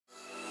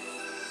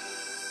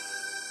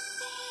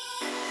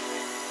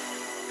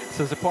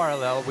So as a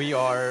parallel,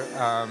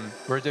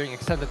 we're doing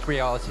extended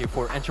reality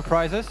for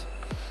enterprises.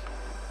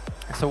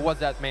 So what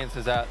that means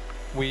is that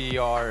we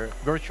are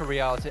virtual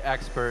reality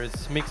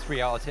experts, mixed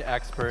reality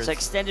experts. So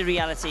extended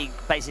reality,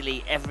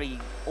 basically every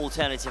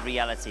alternative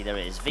reality there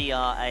is. VR,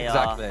 AR,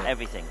 exactly.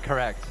 Everything.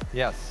 Correct,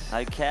 yes.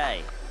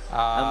 Okay.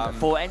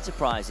 For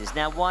enterprises.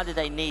 Now, why do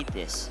they need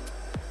this?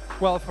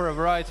 Well, for a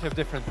variety of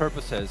different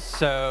purposes.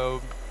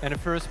 So in the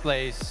first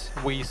place,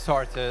 we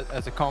started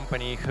as a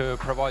company who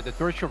provided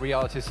virtual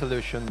reality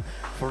solution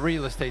for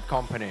real estate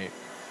company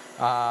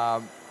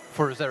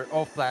for their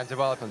off-plan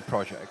development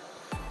project.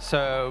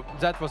 So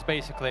that was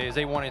basically,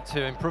 they wanted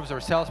to improve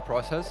their sales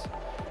process,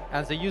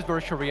 and they used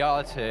virtual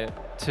reality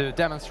to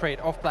demonstrate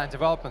off-plan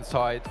development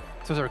side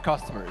to their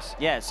customers.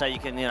 Yeah, so you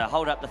can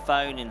hold up the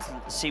phone and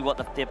see what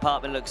the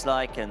apartment looks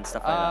like and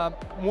stuff like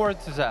that. More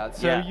to that.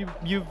 So yeah.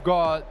 you've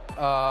got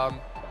a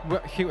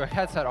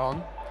headset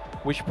on,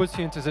 which puts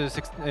you into this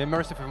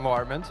immersive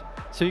environment.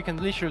 So you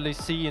can literally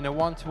see in a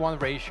one-to-one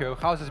ratio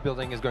how this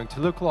building is going to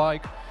look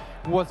like,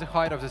 what's the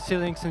height of the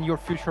ceilings in your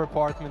future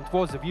apartment,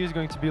 what's the view is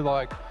going to be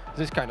like,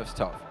 this kind of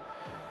stuff.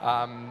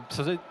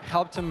 So that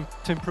helped them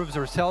to improve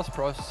their sales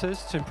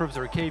processes, to improve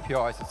their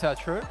KPIs,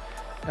 etc.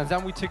 And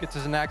then we took it to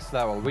the next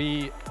level.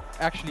 We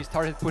actually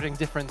started putting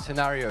different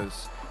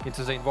scenarios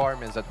into the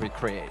environments that we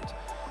create.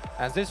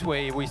 And this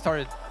way, we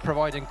started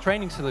providing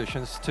training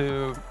solutions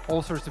to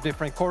all sorts of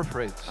different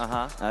corporates.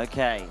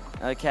 Okay.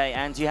 Okay.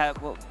 And you have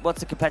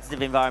what's the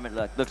competitive environment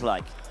look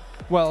like?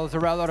 Well,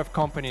 there are a lot of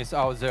companies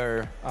out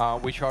there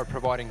which are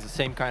providing the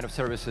same kind of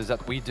services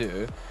that we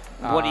do.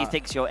 What do you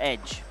think's your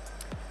edge?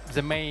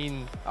 The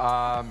main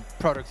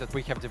products that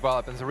we have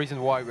developed, and the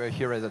reason why we're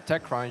here at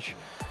TechCrunch,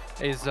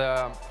 is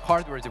a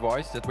hardware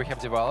device that we have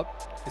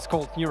developed. It's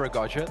called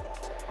NeuroGadget.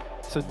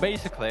 So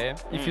basically,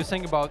 if you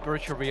think about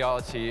virtual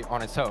reality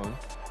on its own,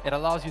 it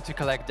allows you to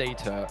collect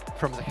data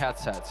from the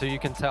headset, so you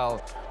can tell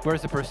where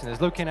the person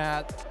is looking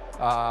at,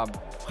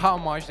 how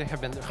much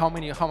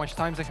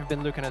times they have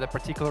been looking at a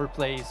particular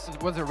place,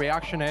 what the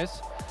reaction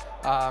is.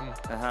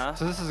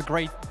 So this is a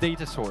great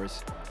data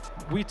source.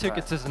 We took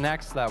it to the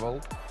next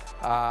level,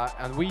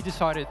 and we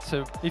decided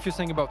to, if you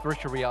think about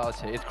virtual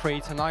reality, it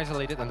creates an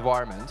isolated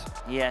environment.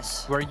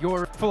 Yes. Where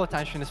your full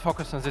attention is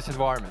focused on this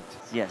environment.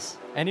 Yes.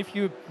 And if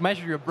you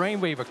measure your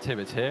brainwave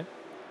activity,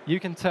 you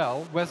can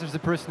tell whether the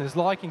person is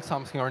liking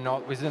something or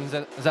not within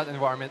that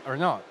environment or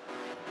not.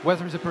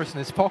 Whether the person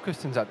is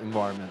focused in that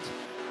environment.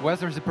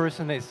 Whether the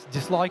person is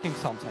disliking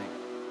something.